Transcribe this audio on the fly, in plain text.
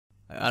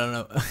I don't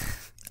know.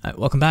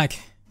 Welcome back.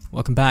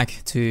 Welcome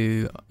back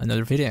to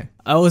another video.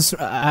 I don't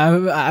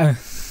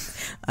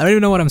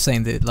even know what I'm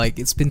saying, dude. Like,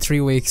 it's been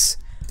 3 weeks.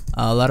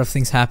 A lot of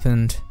things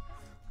happened.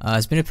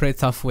 It's been a pretty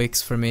tough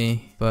weeks for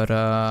me, but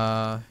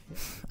I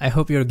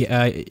hope your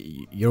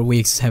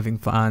week's having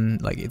fun.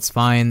 Like, it's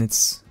fine.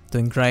 It's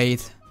doing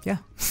great. Yeah.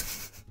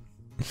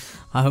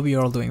 I hope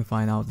you're all doing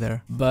fine out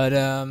there. But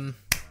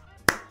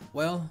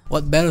well,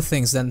 what better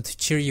things than to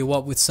cheer you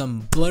up with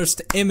some blurred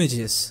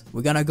images?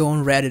 We're gonna go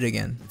on Reddit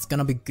again. It's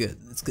gonna be good.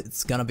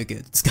 It's gonna be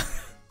good.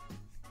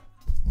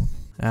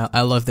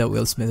 I love that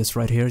Will Smith is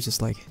right here,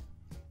 just like,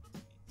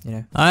 you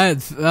know.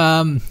 Alright,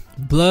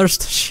 blurred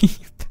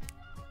sheep.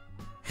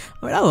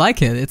 I mean, I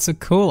like it. It's a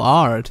cool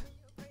art.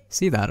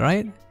 See that,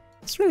 right?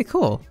 It's really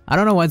cool. I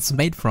don't know what it's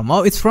made from.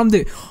 Oh, it's from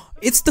the...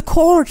 It's the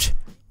court!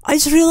 I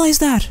just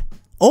realized that!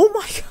 Oh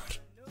my god!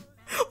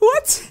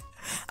 What?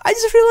 I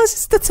just realized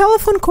it's the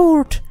telephone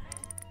cord!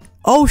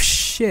 Oh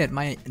shit,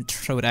 my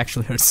throat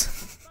actually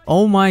hurts.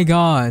 Oh my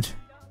god.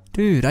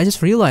 Dude, I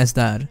just realized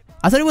that.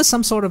 I thought it was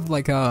some sort of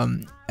like, at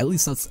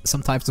least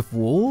some types of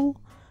wool?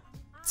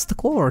 It's the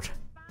cord.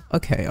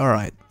 Okay,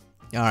 alright.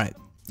 Alright.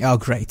 Oh,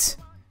 great.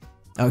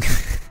 Okay.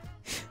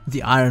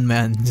 The Iron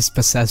Man just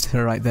possessed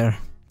her right there.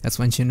 That's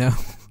when you know.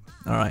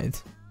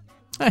 Alright.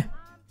 Hey.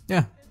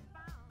 Yeah.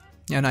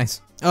 Yeah, nice.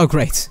 Oh,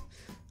 great.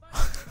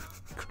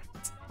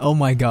 Oh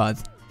my god.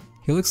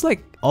 He looks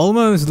like,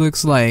 almost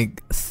looks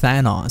like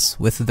Thanos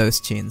with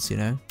those chins, you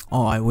know?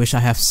 Oh, I wish I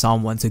have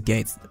someone to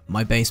gate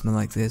my basement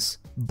like this.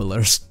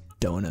 Blurred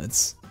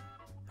donuts.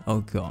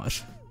 Oh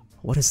gosh.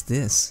 What is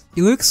this?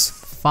 It looks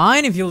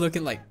fine if you look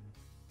at like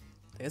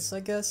this,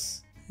 I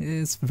guess?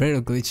 It's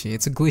very glitchy.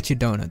 It's a glitchy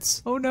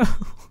donuts. Oh no.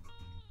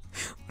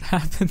 What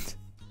happened?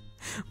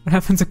 What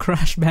happened to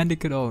Crash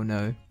Bandicoot? Oh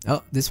no.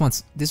 Oh, this one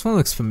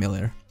looks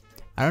familiar.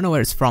 I don't know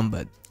where it's from,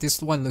 but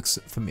this one looks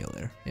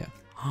familiar. Yeah.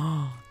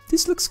 Oh,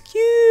 this looks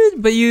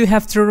cute, but you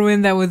have to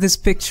ruin that with this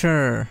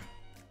picture.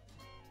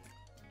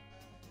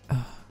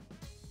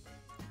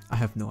 I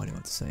have no idea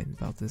what to say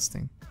about this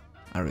thing.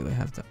 I really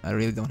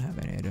don't have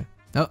any idea.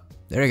 Oh,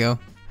 there you go.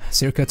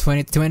 Circa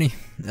 2020.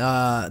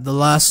 The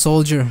last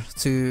soldier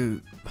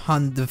to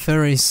hunt the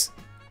fairies.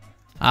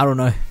 I don't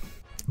know.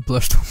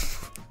 Blushed.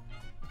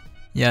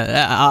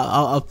 Yeah,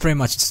 I'll pretty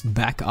much just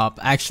back up.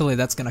 Actually,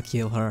 that's gonna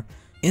kill her.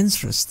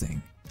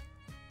 Interesting.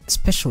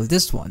 Especially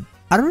this one.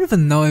 I don't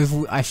even know if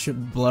I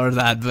should blur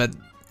that, but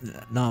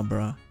nah,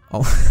 bro.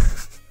 Oh,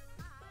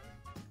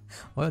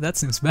 well, that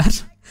seems bad.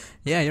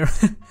 Yeah, your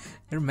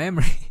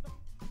memory.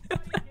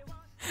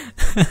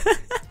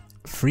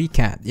 Free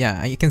cat.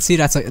 Yeah, you can see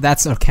that's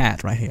a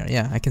cat right here.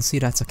 Yeah, I can see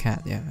that's a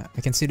cat. Yeah,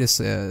 I can see this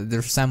the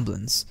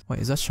resemblance. Wait,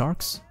 is that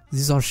sharks?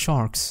 These are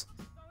sharks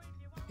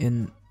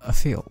in a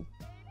field.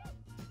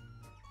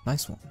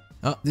 Nice one.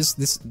 Oh,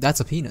 that's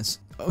a penis.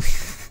 Oh.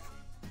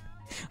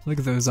 Look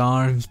at those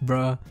arms,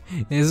 bro.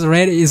 He's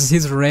ready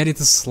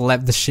to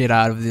slap the shit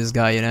out of this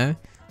guy, you know?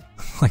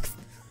 Like,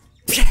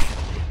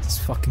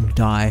 just fucking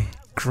die.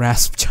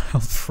 Grasp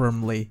child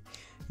firmly.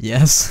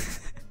 Yes.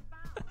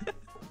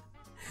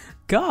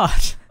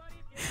 God.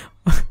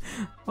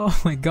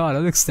 Oh my god,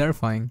 that looks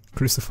terrifying.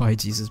 Crucify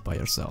Jesus by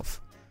yourself.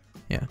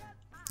 Yeah.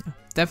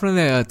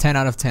 Definitely a 10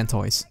 out of 10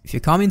 toys. If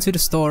you come into the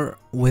store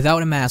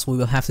without a mask, we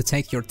will have to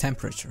take your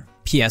temperature.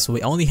 P.S.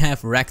 We only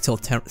have rectal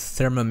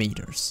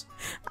thermometers.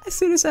 I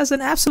see this as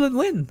an absolute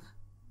win.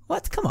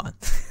 What? Come on.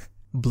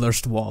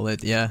 Blurred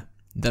wallet, yeah.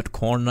 That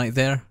corn right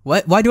there.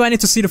 Why do I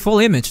need to see the full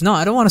image? No,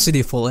 I don't want to see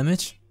the full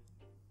image.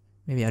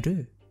 Maybe I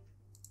do.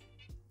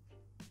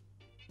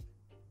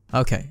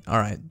 Okay,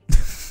 alright.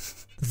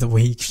 The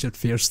weak should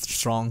fear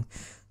strong.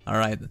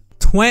 Alright.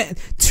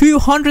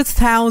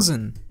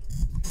 200,000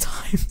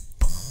 time.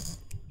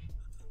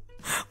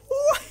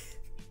 What?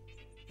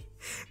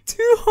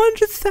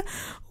 200,000?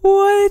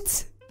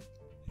 What?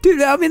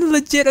 Dude, I mean,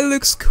 legit, it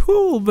looks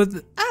cool, but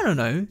I don't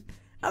know.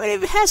 I mean,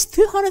 if it has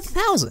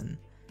 200,000,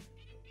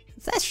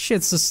 that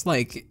shit's just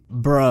like,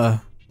 bruh.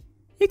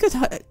 You could,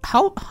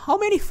 how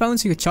many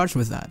phones you could charge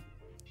with that?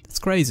 That's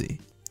crazy.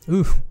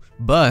 Ooh,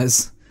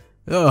 Buzz.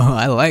 Oh,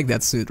 I like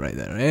that suit right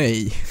there.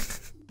 Hey.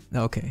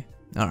 Okay.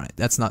 All right.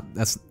 That's not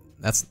great.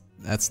 That's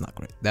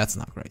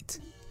not great.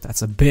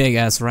 That's a big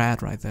ass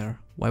rat right there.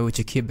 Why would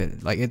you keep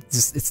it? Like,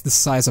 it's the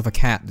size of a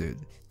cat, dude.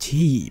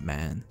 Gee,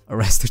 man.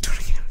 Arrested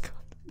during haircut.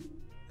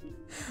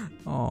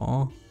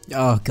 Oh.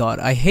 Oh god,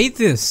 I hate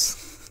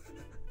this.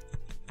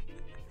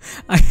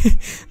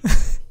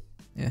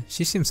 Yeah,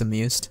 she seems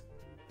amused.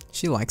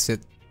 She likes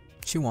it.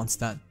 She wants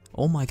that.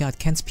 Oh my god,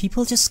 can't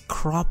people just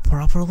crop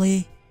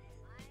properly?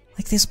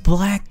 Like this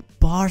black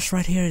bars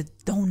right here,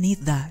 don't need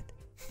that.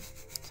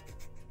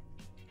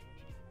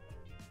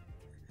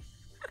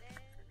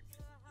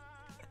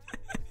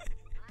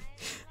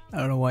 I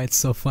don't know why it's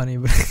so funny,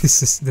 but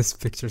this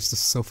picture is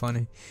just so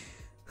funny.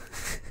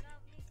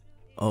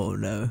 Oh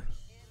no.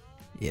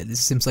 Yeah,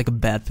 this seems like a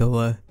bad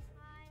pillow.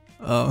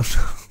 Oh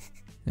no.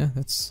 Yeah,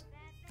 that's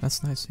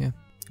nice, yeah.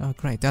 Oh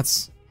great,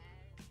 that's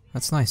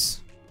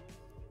nice.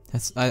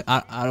 I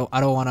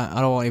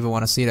don't even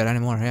wanna see that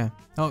anymore, yeah.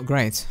 Oh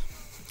great.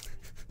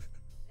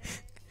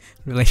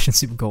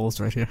 Relationship goals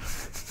right here.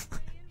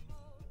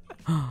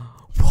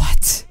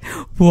 What?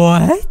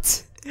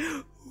 What?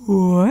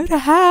 What?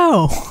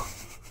 How?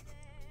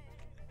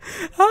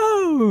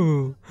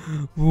 Oh,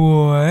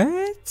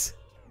 what?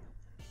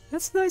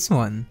 That's a nice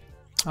one.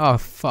 Oh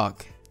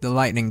fuck, the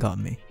lightning got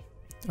me.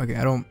 Okay,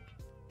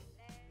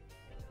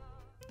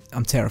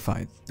 I'm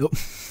terrified. Oh.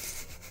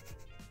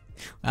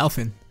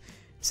 Alvin,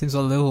 seems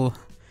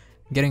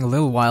getting a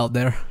little wild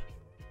there.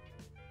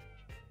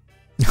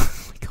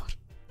 Oh my god.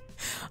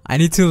 I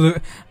need to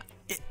look.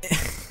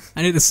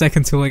 I need a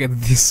second to look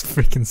at this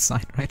freaking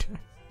sign right here.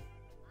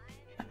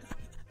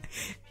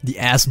 The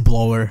ass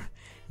blower.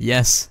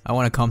 Yes, I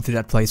want to come to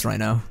that place right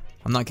now.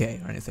 I'm not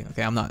gay or anything,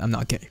 okay? I'm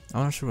not gay.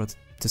 I'm not sure what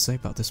to say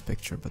about this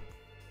picture, but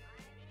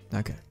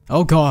okay.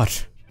 Oh god.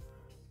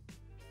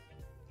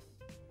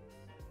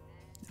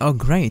 Oh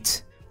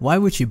great. Why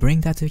would you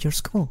bring that to your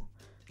school?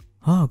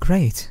 Oh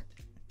great.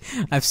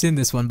 I've seen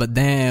this one, but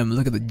damn,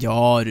 look at the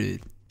jaw,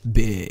 dude.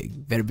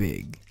 Big, very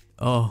big.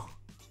 Oh.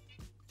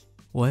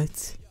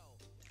 What?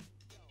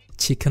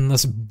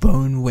 Chickenless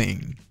bone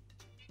wing.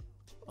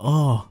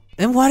 Oh.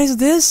 And what is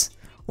this?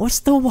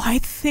 What's the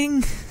white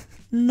thing?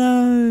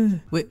 No.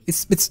 Wait,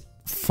 it's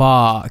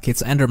fuck,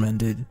 it's Enderman,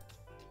 dude.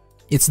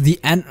 It's the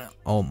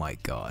oh my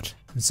god.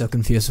 I'm so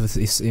confused with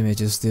these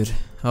images, dude.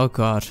 Oh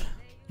god.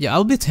 Yeah,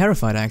 I'll be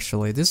terrified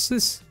actually. This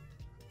is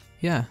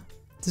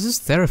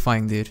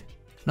terrifying, dude.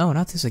 No,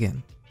 not this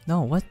again.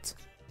 No, what?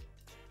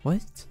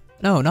 What?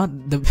 No,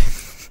 not the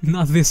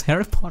not this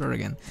Harry Potter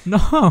again.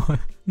 No.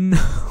 No.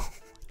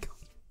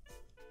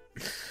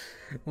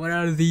 What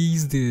are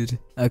these, dude?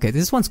 Okay,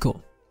 this one's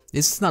cool.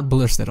 This is not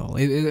blushed at all.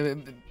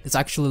 It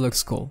actually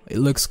looks cool. It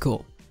looks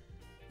cool.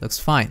 Looks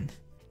fine.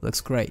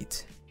 Looks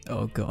great.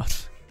 Oh god.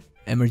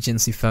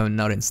 Emergency phone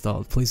not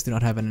installed. Please do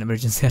not have an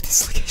emergency at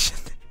this location.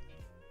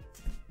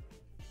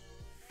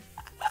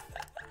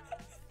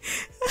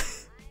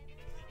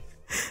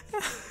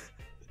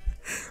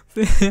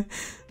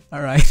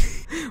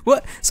 Alright.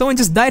 What? Someone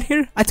just died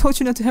here? I told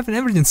you not to have an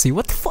emergency.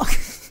 What the fuck?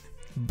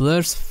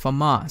 Blurs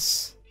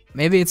famas.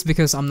 Maybe it's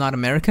because I'm not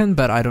American,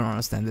 but I don't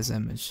understand this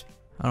image.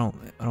 I don't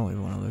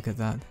even want to look at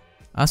that.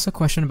 Ask a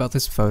question about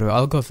this photo.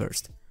 I'll go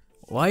first.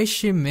 Why is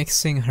she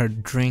mixing her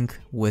drink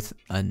with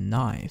a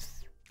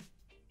knife?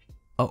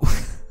 Oh.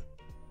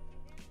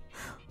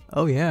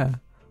 Oh yeah.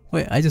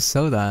 Wait, I just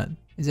saw that.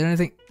 Is there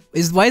anything?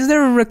 Why is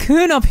there a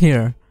raccoon up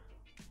here?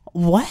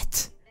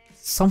 What?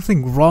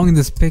 Something wrong in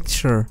this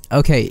picture.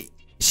 Okay,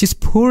 she's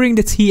pouring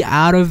the tea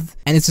out of,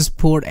 and it's just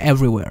poured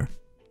everywhere.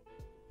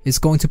 It's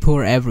going to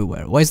pour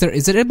everywhere. Why is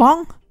it a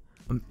bong?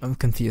 I'm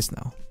confused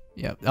now.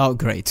 Yeah. Oh,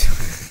 great.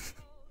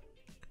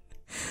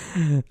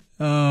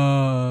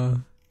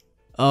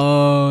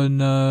 Oh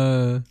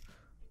no.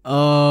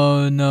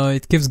 Oh no,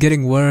 it keeps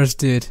getting worse,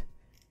 dude.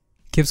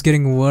 Keeps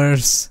getting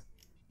worse.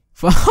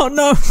 Oh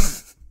no.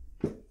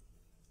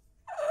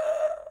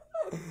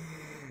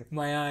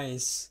 My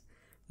eyes.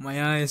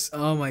 My eyes.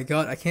 Oh my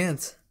god, I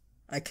can't.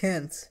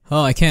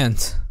 Oh, I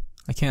can't.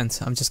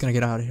 I'm just gonna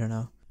get out of here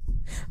now.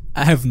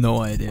 I have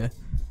no idea.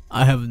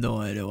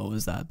 What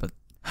was that, but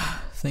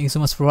thank you so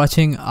much for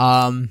watching.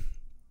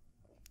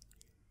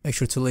 Make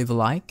sure to leave a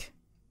like.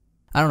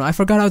 I don't know, I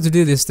forgot how to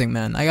do this thing,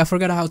 man. I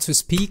forgot how to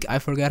speak, I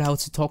forgot how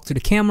to talk to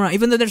the camera.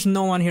 Even though there's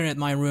no one here at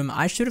my room,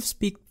 I should have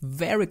speak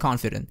very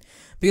confident.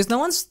 Because no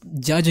one's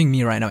judging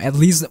me right now, at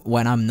least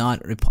when I'm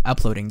not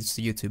uploading this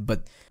to YouTube.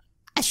 But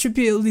I should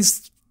be at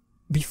least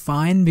be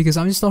fine because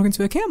I'm just talking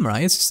to a camera.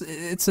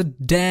 It's a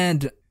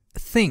dead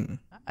thing.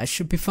 I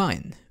should be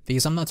fine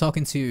because I'm not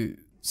talking to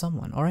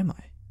someone, or am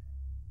I?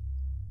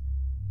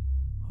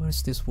 What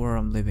is this world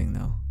I'm living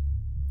now?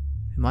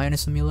 Am I in a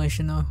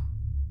simulation now?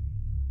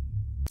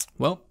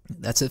 Well,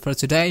 that's it for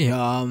today.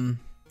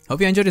 Hope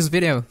you enjoyed this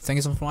video. Thank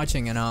you so much for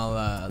watching, and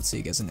I'll see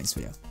you guys in the next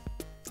video.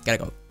 Gotta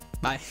go.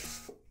 Bye.